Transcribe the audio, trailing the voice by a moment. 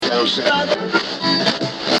Howdy,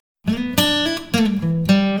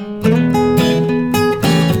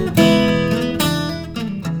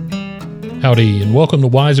 and welcome to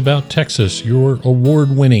Wise About Texas, your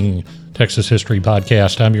award-winning Texas history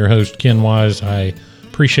podcast. I'm your host, Ken Wise. I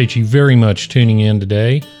appreciate you very much tuning in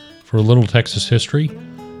today for a little Texas history.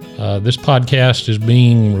 This podcast is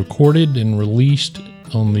being recorded and released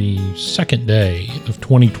on the second day of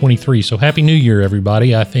 2023. So Happy New Year,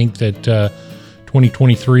 everybody. I think that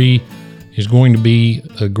 2023 is going to be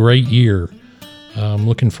a great year. I'm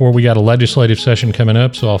looking forward. We got a legislative session coming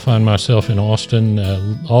up, so I'll find myself in Austin,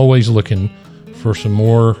 always looking for some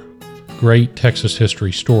more great Texas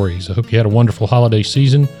history stories. I hope you had a wonderful holiday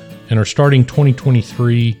season and are starting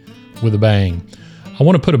 2023 with a bang. I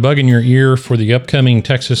want to put a bug in your ear for the upcoming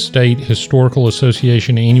Texas State Historical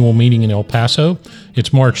Association annual meeting in El Paso.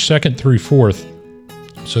 It's March 2nd through 4th.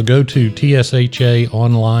 So go to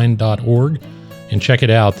tshaonline.org and check it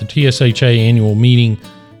out. The TSHA annual meeting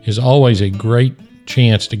is always a great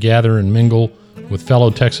chance to gather and mingle with fellow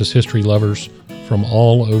Texas history lovers from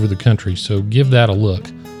all over the country. So give that a look.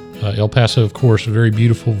 El Paso, of course, a very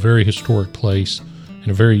beautiful, very historic place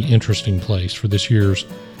and a very interesting place for this year's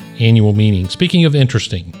annual meeting. Speaking of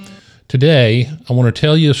interesting, today I want to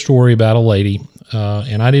tell you a story about a lady,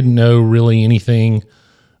 and I didn't know really anything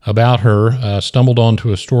about her. Stumbled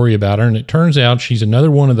onto a story about her, and it turns out she's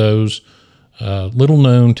another one of those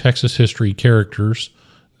little-known Texas history characters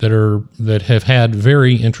that have had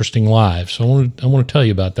very interesting lives. So I want to tell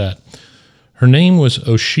you about that. Her name was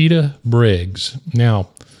Osheta Briggs. Now,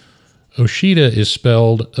 Osheta is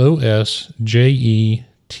spelled Osjetea.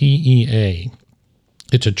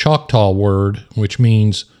 It's a Choctaw word, which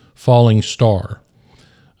means falling star.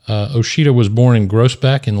 Osheta was born in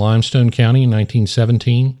Groesbeck in Limestone County in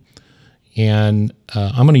 1917. And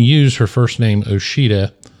I'm going to use her first name,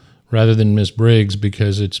 Osheta, rather than Miss Briggs,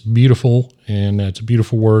 because it's beautiful, and it's a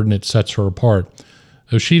beautiful word, and it sets her apart.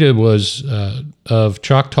 Osheta was of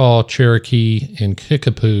Choctaw, Cherokee, and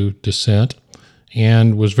Kickapoo descent,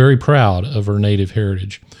 and was very proud of her native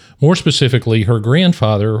heritage. More specifically, her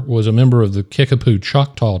grandfather was a member of the Kickapoo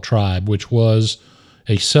Choctaw tribe, which was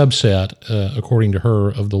a subset, according to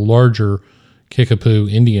her, of the larger Kickapoo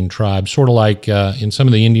Indian tribe, sort of like in some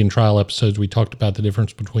of the Indian trial episodes we talked about the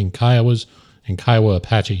difference between Kiowas and Kiowa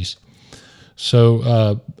Apaches.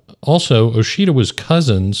 So also, Osheta was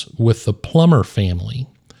cousins with the Plummer family.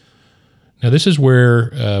 Now, this is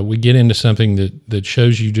where we get into something that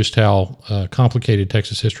shows you just how complicated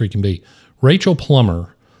Texas history can be. Rachel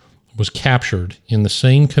Plummer was captured in the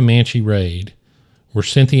same Comanche raid where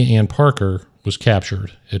Cynthia Ann Parker was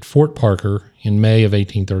captured at Fort Parker in May of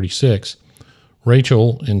 1836.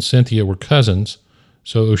 Rachel and Cynthia were cousins,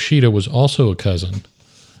 so Osheta was also a cousin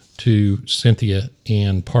to Cynthia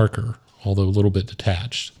Ann Parker, although a little bit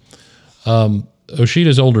detached.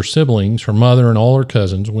 Osheta's older siblings, her mother and all her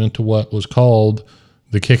cousins, went to what was called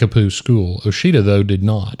the Kickapoo School. Osheta, though, did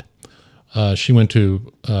not. She went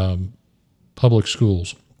to public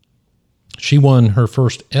schools. She won her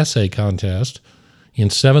first essay contest in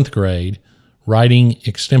 7th grade, writing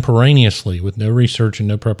extemporaneously with no research and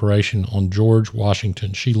no preparation on George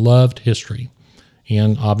Washington. She loved history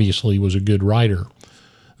and obviously was a good writer.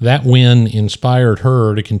 That win inspired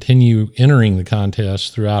her to continue entering the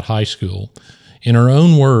contest throughout high school. In her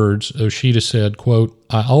own words, Osheta said, quote,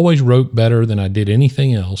 "I always wrote better than I did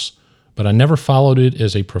anything else, but I never followed it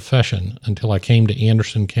as a profession until I came to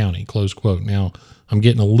Anderson County," close quote. Now, I'm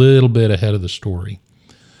getting a little bit ahead of the story.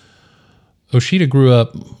 Osheta grew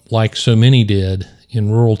up, like so many did, in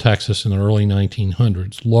rural Texas in the early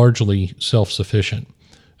 1900s, largely self-sufficient.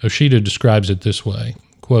 Osheta describes it this way,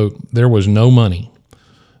 quote, "There was no money.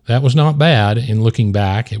 That was not bad, and looking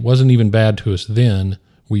back, it wasn't even bad to us then.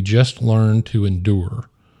 We just learned to endure,"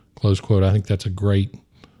 close quote. I think that's a great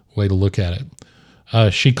way to look at it.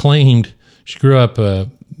 She claimed she grew up,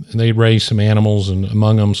 they raised some animals, and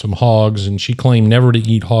among them some hogs, and she claimed never to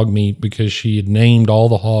eat hog meat because she had named all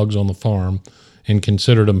the hogs on the farm and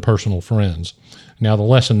considered them personal friends. Now, the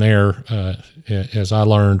lesson there, as I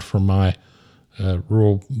learned from my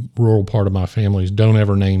rural part of my family, is don't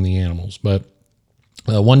ever name the animals. But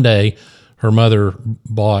one day, her mother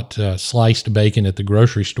bought sliced bacon at the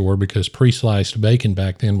grocery store because pre-sliced bacon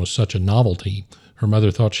back then was such a novelty. Her mother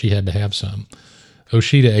thought she had to have some.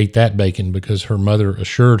 Osheta ate that bacon because her mother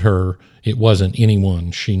assured her it wasn't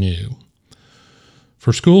anyone she knew.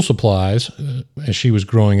 For school supplies, as she was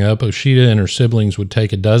growing up, Osheta and her siblings would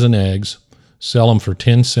take a dozen eggs, sell them for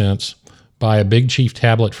 10 cents, buy a Big Chief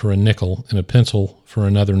tablet for a nickel, and a pencil for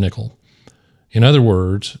another nickel. In other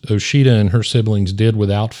words, Osheta and her siblings did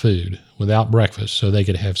without food without breakfast so they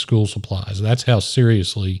could have school supplies. That's how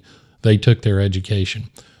seriously they took their education.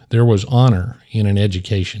 There was honor in an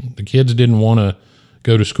education. The kids didn't want to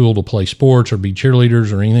go to school to play sports or be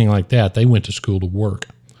cheerleaders or anything like that. They went to school to work.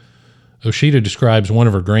 Oshita describes one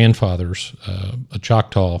of her grandfathers, a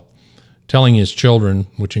Choctaw, telling his children,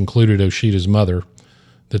 which included Oshita's mother,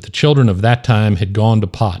 that the children of that time had gone to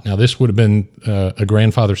pot. Now, this would have been a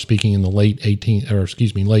grandfather speaking in the late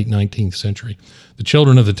 19th century. The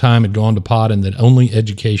children of the time had gone to pot, and that only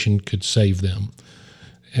education could save them.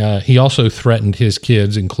 He also threatened his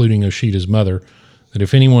kids, including Oshita's mother, that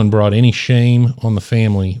if anyone brought any shame on the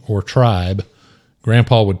family or tribe,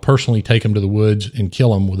 Grandpa would personally take him to the woods and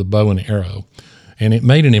kill him with a bow and arrow. And it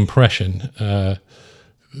made an impression.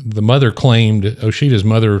 The mother claimed, Oshita's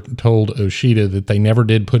mother told Oshita that they never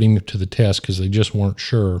did put him to the test because they just weren't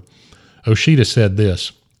sure. Oshita said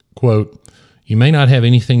this, quote, "You may not have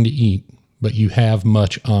anything to eat, but you have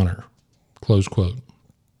much honor," close quote.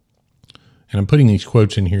 And I'm putting these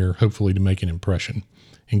quotes in here hopefully to make an impression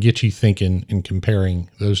and get you thinking and comparing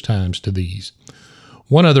those times to these.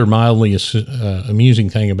 One other mildly amusing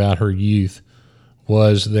thing about her youth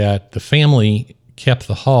was that the family kept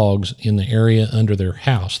the hogs in the area under their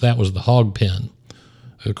house. That was the hog pen.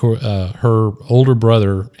 Her older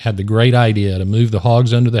brother had the great idea to move the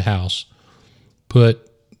hogs under the house,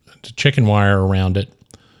 put chicken wire around it,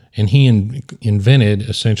 and he invented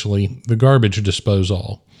essentially the garbage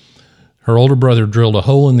disposal. Her older brother drilled a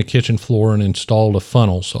hole in the kitchen floor and installed a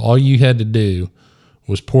funnel. So all you had to do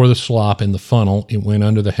was pour the slop in the funnel. It went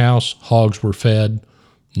under the house. Hogs were fed.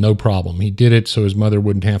 No problem. He did it so his mother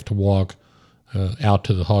wouldn't have to walk out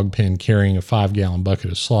to the hog pen carrying a 5-gallon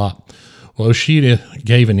bucket of slop. Well, Oshita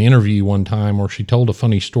gave an interview one time where she told a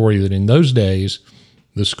funny story that in those days,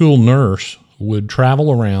 the school nurse would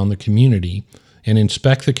travel around the community and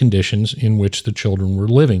inspect the conditions in which the children were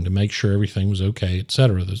living to make sure everything was okay,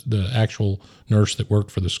 etc. The actual nurse that worked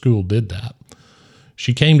for the school did that.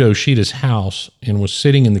 She came to Oshita's house and was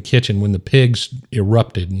sitting in the kitchen when the pigs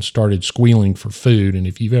erupted and started squealing for food. And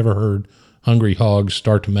if you've ever heard hungry hogs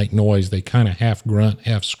start to make noise, they kind of half grunt,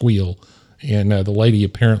 half squeal. And the lady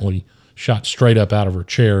apparently shot straight up out of her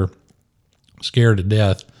chair, scared to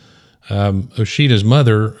death. Oshita's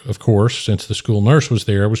mother, of course, since the school nurse was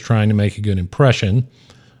there, was trying to make a good impression.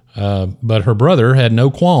 But her brother had no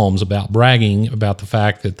qualms about bragging about the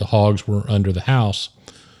fact that the hogs were under the house.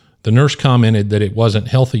 The nurse commented that it wasn't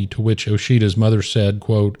healthy, to which Oshita's mother said,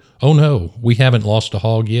 quote, "Oh no, we haven't lost a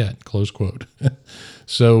hog yet," close quote.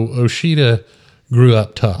 So Oshita grew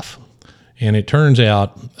up tough, and it turns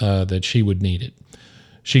out that she would need it.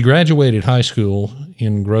 She graduated high school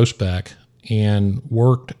in Groesbeck and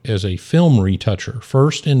worked as a film retoucher,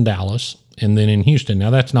 first in Dallas and then in Houston. Now,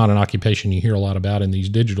 that's not an occupation you hear a lot about in these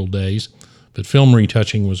digital days, but film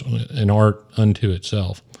retouching was an art unto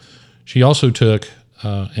itself. She also took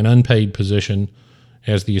an unpaid position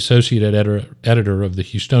as the associate editor of the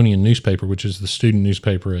Houstonian newspaper, which is the student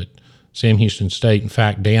newspaper at Sam Houston State. In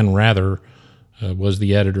fact, Dan Rather was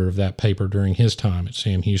the editor of that paper during his time at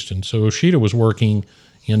Sam Houston. So Oshita was working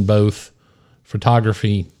in both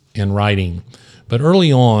photography and writing. But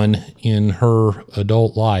early on in her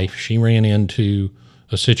adult life, she ran into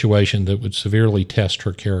a situation that would severely test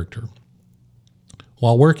her character.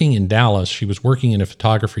 While working in Dallas, she was working in a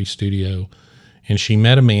photography studio, and she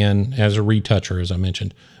met a man, as a retoucher, as I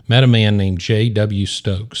mentioned, met a man named J.W.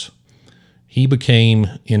 Stokes. He became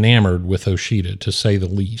enamored with Oshita, to say the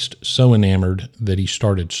least, so enamored that he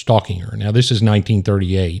started stalking her. Now, this is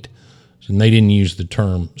 1938, and they didn't use the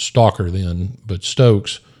term stalker then, but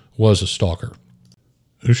Stokes was a stalker.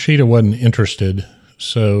 Oshita wasn't interested,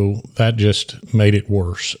 so that just made it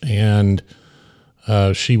worse. And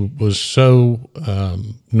she was so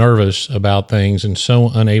nervous about things and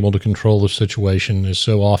so unable to control the situation, as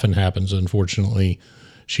so often happens, unfortunately.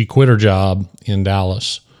 She quit her job in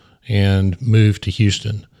Dallas and moved to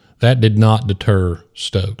Houston. That did not deter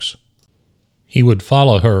Stokes. He would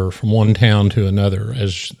follow her from one town to another,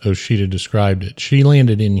 as Oshita described it. She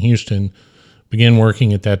landed in Houston, began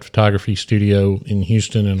working at that photography studio in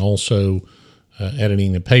Houston, and also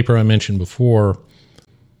editing the paper I mentioned before.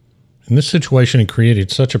 And this situation had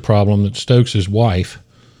created such a problem that Stokes' wife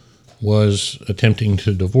was attempting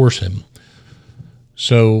to divorce him.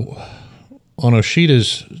 So on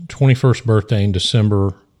Oshita's 21st birthday in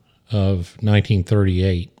December of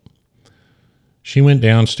 1938, she went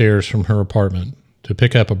downstairs from her apartment to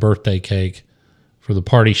pick up a birthday cake for the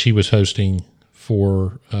party she was hosting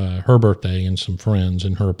for her birthday and some friends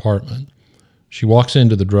in her apartment. She walks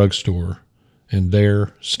into the drugstore, and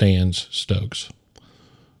there stands Stokes.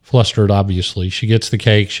 Flustered, obviously, she gets the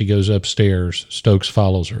cake, she goes upstairs. Stokes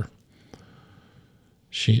follows her.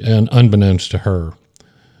 And unbeknownst to her,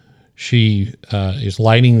 she is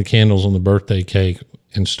lighting the candles on the birthday cake,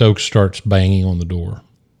 and Stokes starts banging on the door.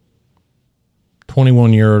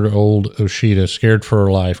 21-year-old Oshita, scared for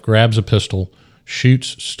her life, grabs a pistol,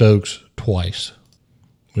 shoots Stokes twice,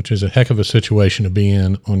 which is a heck of a situation to be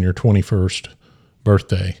in on your 21st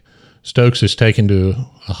birthday. Stokes is taken to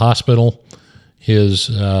a hospital. His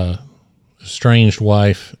estranged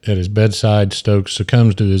wife at his bedside. Stokes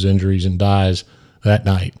succumbs to his injuries and dies that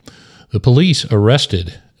night. The police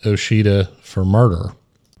arrested Oshita for murder,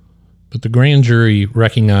 but the grand jury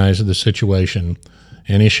recognized the situation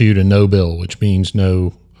and issued a no bill, which means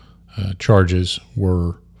no charges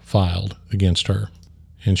were filed against her,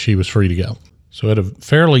 and she was free to go. So at a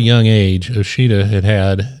fairly young age, Oshita had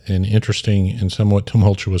had an interesting and somewhat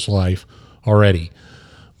tumultuous life already.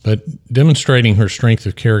 But demonstrating her strength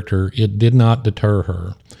of character, it did not deter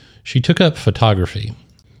her. She took up photography,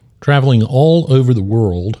 traveling all over the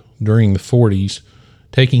world during the 40s,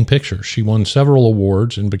 taking pictures. She won several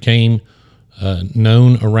awards and became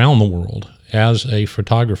known around the world as a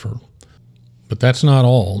photographer. But that's not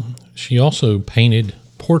all. She also painted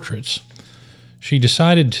portraits. She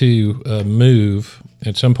decided to move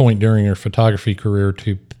at some point during her photography career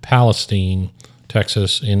to Palestine,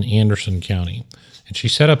 Texas, in Anderson County. And she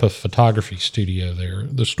set up a photography studio there.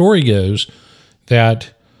 The story goes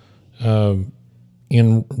that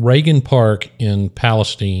in Reagan Park in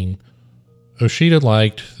Palestine, Oshita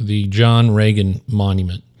liked the John Reagan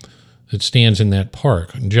monument that stands in that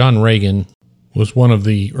park. John Reagan was one of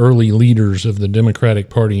the early leaders of the Democratic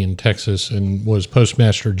Party in Texas and was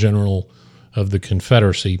Postmaster General of the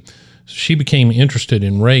Confederacy. She became interested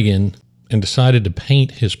in Reagan and decided to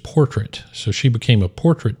paint his portrait. So she became a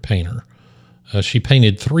portrait painter. She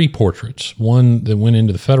painted 3 portraits, one that went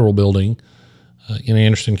into the federal building in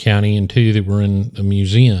Anderson County and 2 that were in a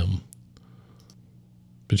museum.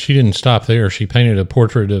 But she didn't stop there. She painted a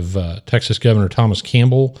portrait of Texas Governor Thomas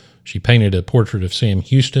Campbell. She painted a portrait of Sam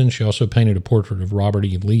Houston. She also painted a portrait of Robert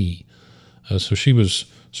E. Lee. So she was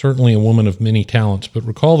certainly a woman of many talents. But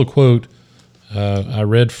recall the quote I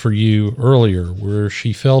read for you earlier, where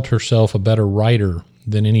she felt herself a better writer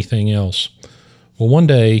than anything else. Well, one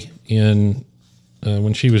day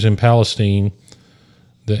when she was in Palestine,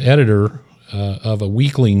 the editor of a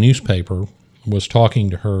weekly newspaper was talking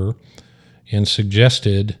to her and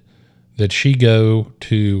suggested that she go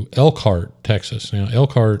to Elkhart, Texas. Now,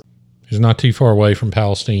 Elkhart is not too far away from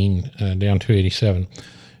Palestine, down 287.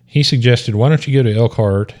 He suggested, why don't you go to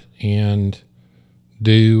Elkhart and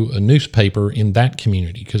do a newspaper in that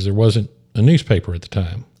community, because there wasn't a newspaper at the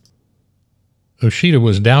time. Oshita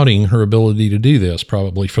was doubting her ability to do this,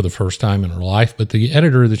 probably for the first time in her life, but the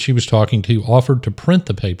editor that she was talking to offered to print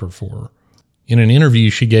the paper for her. In an interview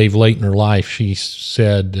she gave late in her life, she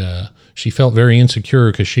said she felt very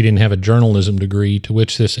insecure because she didn't have a journalism degree, to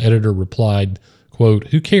which this editor replied, quote,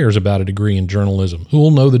 "Who cares about a degree in journalism? Who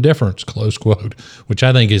will know the difference?" Close quote, which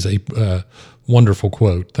I think is a wonderful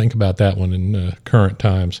quote. Think about that one in current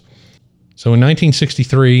times. So in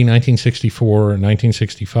 1963, 1964, and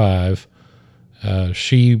 1965,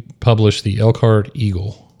 she published the Elkhart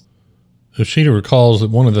Eagle. Oshita recalls that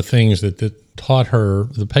one of the things that taught her,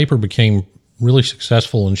 the paper became really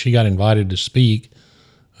successful, and she got invited to speak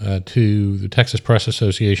to the Texas Press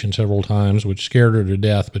Association several times, which scared her to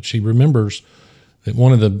death. But she remembers that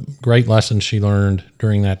one of the great lessons she learned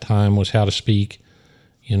during that time was how to speak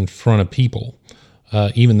in front of people,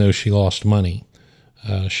 even though she lost money.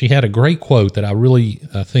 She had a great quote that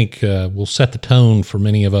I think will set the tone for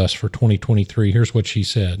many of us for 2023. Here's what she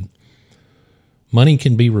said: "Money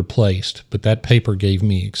can be replaced, but that paper gave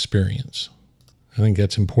me experience." I think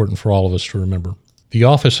that's important for all of us to remember. The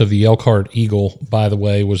office of the Elkhart Eagle, by the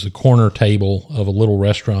way, was the corner table of a little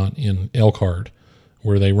restaurant in Elkhart,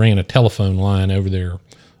 where they ran a telephone line over there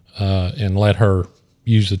and let her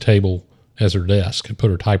use the table as her desk and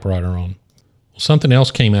put her typewriter on. Well, something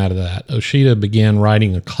else came out of that. Oshita began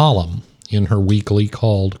writing a column in her weekly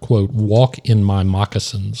called, quote, "Walk in My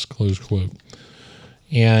Moccasins," close quote.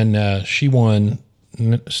 And she won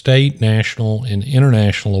state, national, and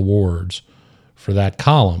international awards for that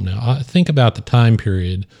column. Now, I think about the time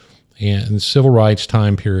period and the civil rights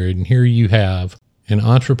time period, and here you have an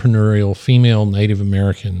entrepreneurial female Native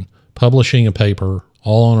American publishing a paper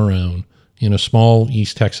all on her own in a small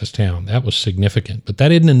East Texas town. That was significant, but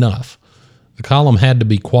that isn't enough. The column had to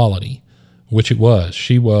be quality, which it was.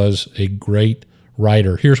 She was a great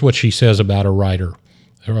writer. Here's what she says about a writer,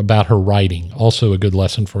 or about her writing, also a good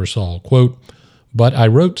lesson for us all. Quote, "But I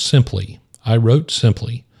wrote simply.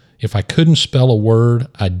 If I couldn't spell a word,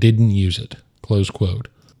 I didn't use it," close quote.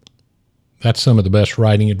 That's some of the best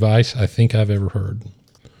writing advice I think I've ever heard.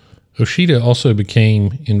 Osheta also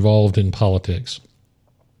became involved in politics.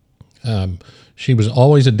 She was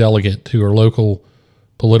always a delegate to her local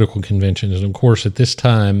political conventions. And of course, at this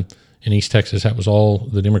time in East Texas, that was all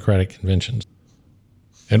the Democratic conventions.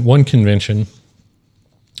 At one convention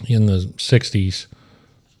in the 60s,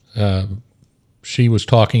 she was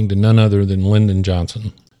talking to none other than Lyndon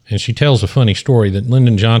Johnson. And she tells a funny story that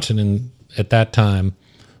Lyndon Johnson at that time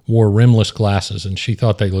wore rimless glasses, and she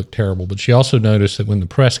thought they looked terrible. But she also noticed that when the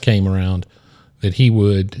press came around, that he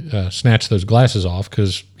would snatch those glasses off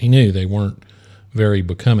because he knew they weren't very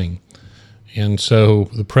becoming. And so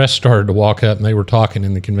the press started to walk up, and they were talking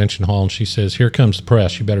in the convention hall, and she says, "Here comes the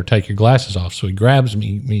press. You better take your glasses off." So he grabs them,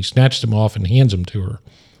 he snatches them off and hands them to her.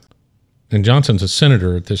 And Johnson's a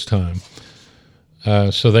senator at this time.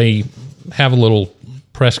 So they have a little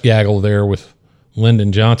press gaggle there with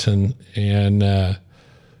Lyndon Johnson, and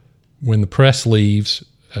when the press leaves,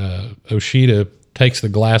 Osheta takes the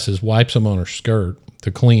glasses, wipes them on her skirt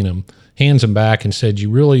to clean them, hands them back, and said,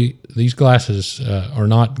 these glasses are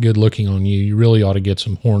not good looking on you. You really ought to get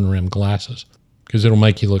some horn-rimmed glasses because it'll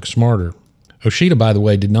make you look smarter. Osheta, by the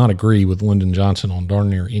way, did not agree with Lyndon Johnson on darn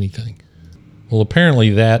near anything. Well,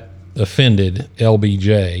 apparently that offended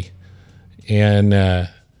LBJ, and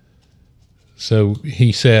so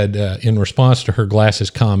he said, in response to her glasses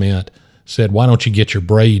comment, said, "Why don't you get your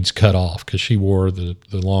braids cut off?" Because she wore the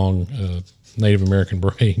long Native American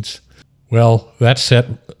braids. Well, that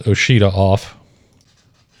set Osheta off.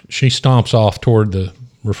 She stomps off toward the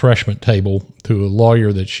refreshment table to a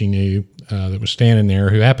lawyer that she knew that was standing there,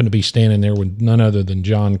 who happened to be standing there with none other than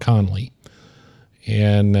John Connally.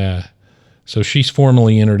 And so she's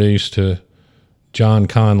formally introduced to John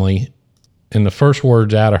Connally, and the first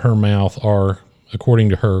words out of her mouth are, according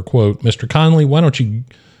to her, quote, "Mr. Connally, why don't you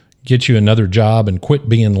get you another job and quit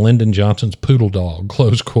being Lyndon Johnson's poodle dog,"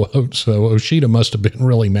 close quote. So Osheta must have been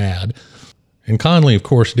really mad. And Connally, of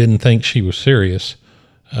course, didn't think she was serious,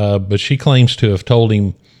 but she claims to have told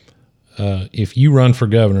him, "If you run for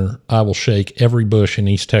governor, I will shake every bush in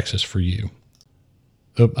East Texas for you."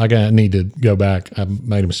 I need to go back. I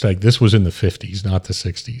made a mistake. This was in the 50s, not the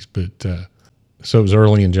 60s, but so it was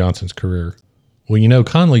early in Johnson's career. Well,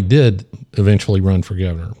 Connally did eventually run for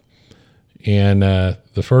governor. And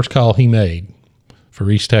the first call he made for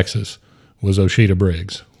East Texas was Osheta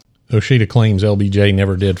Briggs. Osheta claims LBJ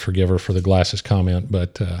never did forgive her for the glasses comment,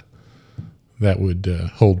 but that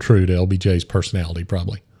would hold true to LBJ's personality,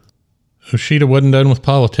 probably. Osheta wasn't done with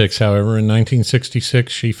politics, however. In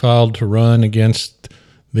 1966, she filed to run against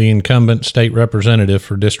the incumbent state representative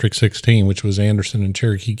for District 16, which was Anderson and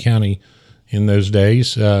Cherokee County in those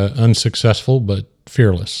days. Unsuccessful, but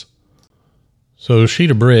fearless. So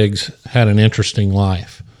Osheta Briggs had an interesting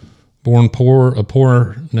life. Born a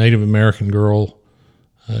poor Native American girl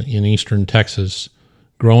in eastern Texas,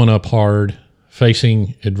 growing up hard,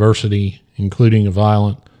 facing adversity, including a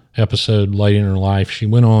violent episode late in her life. She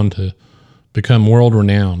went on to become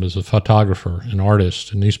world-renowned as a photographer, an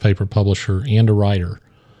artist, a newspaper publisher, and a writer.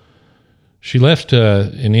 She left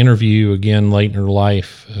an interview again late in her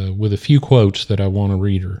life with a few quotes that I want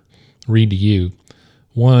to read to you.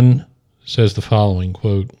 One says the following,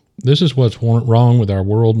 quote, "This is what's wrong with our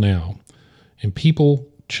world now. And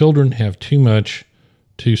children have too much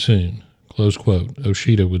too soon," close quote.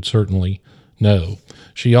 Osheta would certainly know.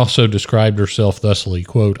 She also described herself thusly,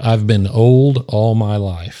 quote, "I've been old all my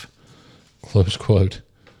life," close quote.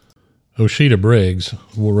 Osheta Briggs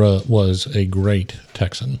was a great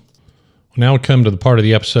Texan. Now we come to the part of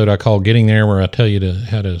the episode I call Getting There, where I tell you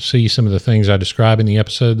how to see some of the things I describe in the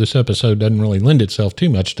episode. This episode doesn't really lend itself too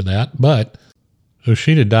much to that, but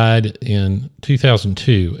Osheta died in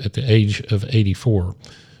 2002 at the age of 84.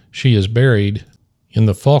 She is buried in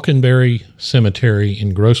the Falconberry Cemetery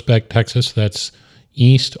in Groesbeck, Texas. That's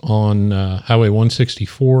east on Highway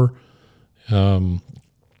 164,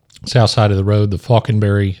 south side of the road, the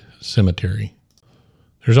Falconberry Cemetery.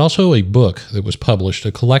 There's also a book that was published,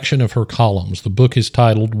 a collection of her columns. The book is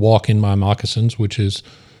titled Walk in My Moccasins, which is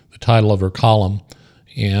the title of her column,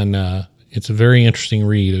 and it's a very interesting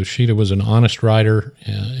read. Osheta was an honest writer,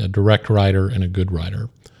 a direct writer, and a good writer.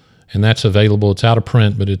 And that's available. It's out of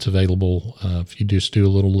print, but it's available if you just do a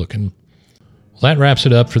little looking. Well, that wraps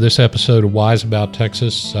it up for this episode of Wise About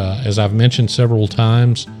Texas. As I've mentioned several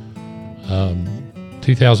times,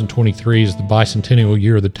 2023 is the bicentennial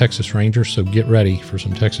year of the Texas Rangers, so get ready for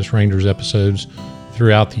some Texas Rangers episodes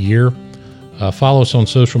throughout the year. Follow us on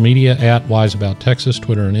social media at Wise About Texas,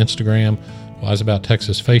 Twitter and Instagram, Wise About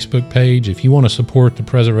Texas Facebook page. If you want to support the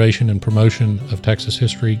preservation and promotion of Texas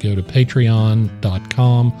history, go to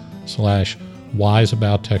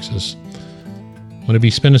patreon.com/wiseabouttexas. I'm going to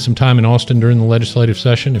be spending some time in Austin during the legislative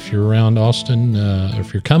session. If you're around Austin,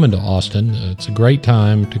 if you're coming to Austin, it's a great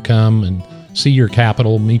time to come and see your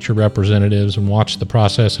Capitol, meet your representatives, and watch the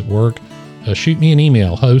process at work. Shoot me an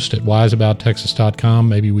email, host@wiseabouttexas.com.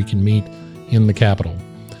 Maybe we can meet in the Capitol.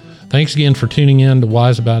 Thanks again for tuning in to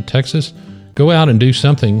Wise About Texas. Go out and do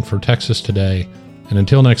something for Texas today. And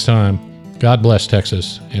until next time, God bless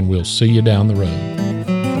Texas, and we'll see you down the road.